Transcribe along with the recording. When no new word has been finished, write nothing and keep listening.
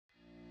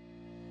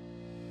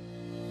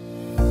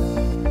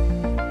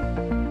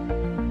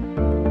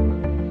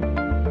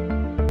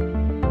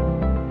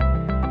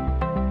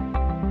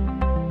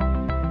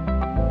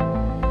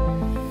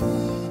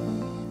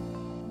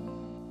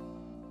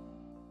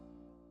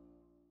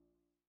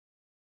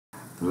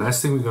The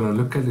last thing we're going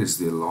to look at is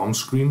the alarm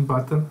screen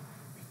button.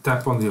 If you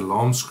tap on the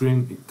alarm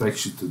screen, it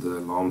takes you to the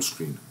alarm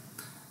screen.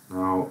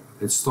 Now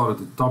let's start at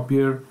the top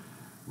here.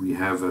 We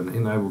have an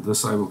enable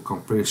disable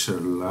compressor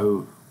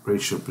low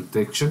pressure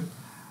protection.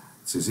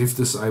 It says if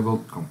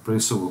disabled,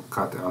 compressor will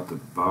cut out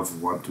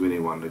above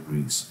 121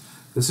 degrees.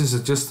 This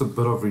is just a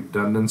bit of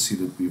redundancy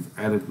that we've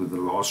added with the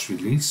last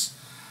release.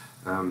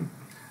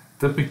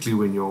 Typically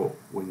when your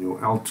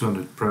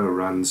L200Pro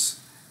runs,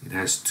 it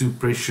has two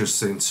pressure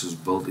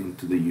sensors built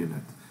into the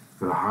unit.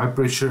 You've got a high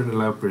pressure and a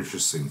low pressure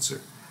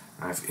sensor.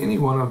 Now if any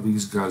one of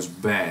these goes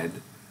bad,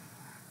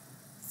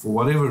 for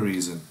whatever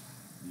reason,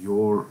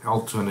 your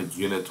L200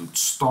 unit would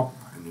stop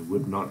and it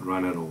would not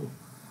run at all.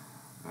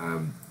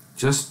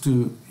 Just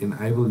to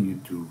enable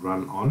you to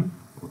run on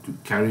or to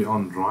carry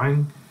on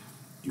drying,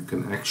 you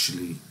can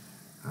actually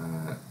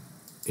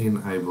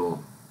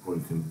enable or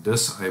you can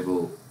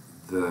disable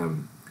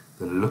the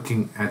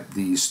looking at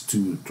these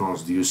two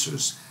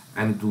transducers,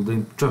 and it will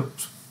then trip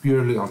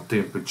purely on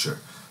temperature.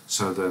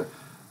 So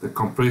the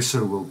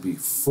compressor will be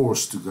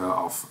forced to go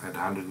off at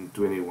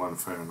 121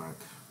 Fahrenheit,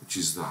 which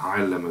is the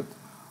high limit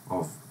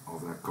of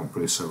that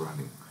compressor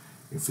running.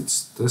 If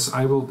it's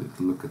disabled, it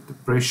will look at the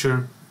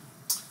pressure.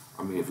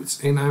 If it's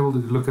enabled,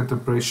 it will look at the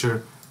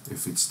pressure.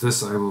 If it's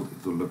disabled,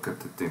 it will look at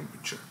the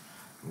temperature.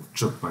 It will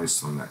trip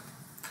based on that.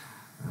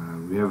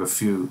 We have a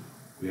few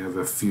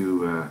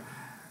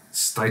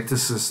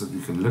statuses that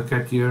we can look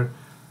at here.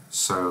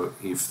 So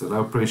if the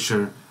low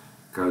pressure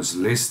goes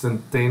less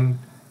than 10,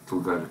 it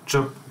will go to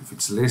trip. If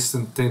it's less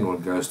than 10 or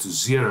it goes to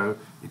 0,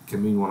 it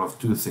can mean one of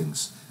two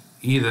things.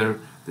 Either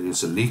there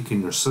is a leak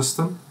in your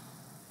system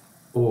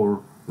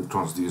or the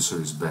transducer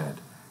is bad.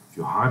 If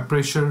your high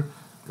pressure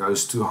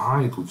goes too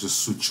high, it will just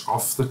switch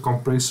off the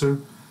compressor.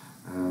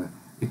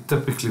 It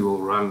typically will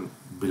run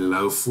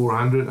below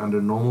 400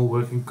 under normal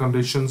working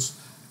conditions.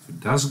 If it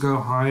does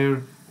go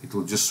higher, it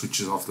will just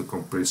switch off the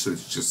compressor.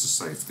 It's just a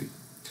safety.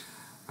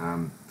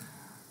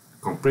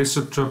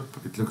 Compressor trip,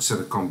 it looks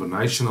at a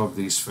combination of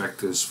these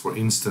factors. For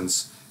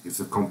instance, if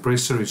the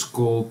compressor is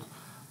cold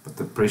but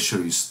the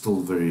pressure is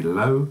still very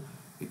low,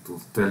 it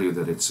will tell you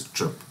that it's a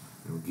trip.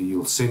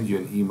 You'll send you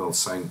an email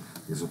saying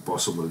there's a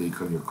possible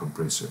leak on your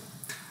compressor.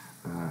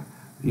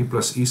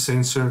 E+E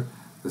sensor,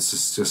 this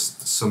is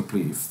just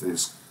simply if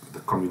the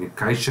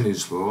communication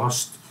is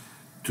lost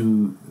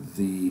to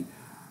the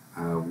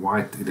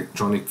white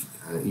electronic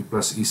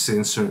E+E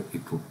sensor,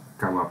 it will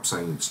come up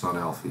saying it's not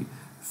healthy.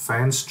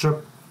 Fan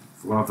strip,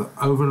 if one of the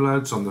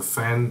overloads on the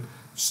fan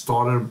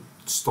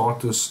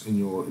starters in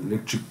your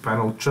electric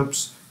panel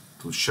trips,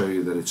 it will show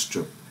you that it's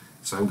tripped.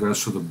 Same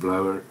goes for the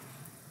blower,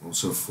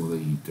 also for the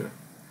heater.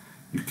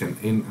 You can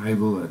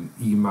enable an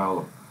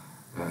email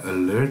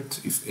alert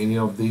if any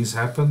of these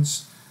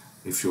happens.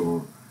 If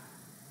your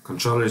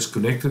controller is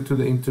connected to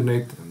the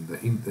internet and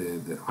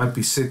the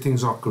IP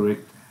settings are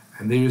correct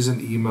and there is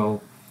an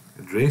email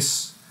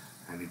address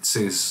and it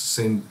says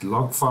send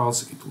log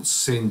files, it will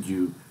send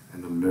you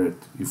an alert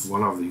if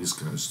one of these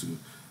goes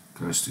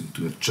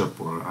into a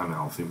trip or an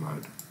unhealthy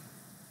mode.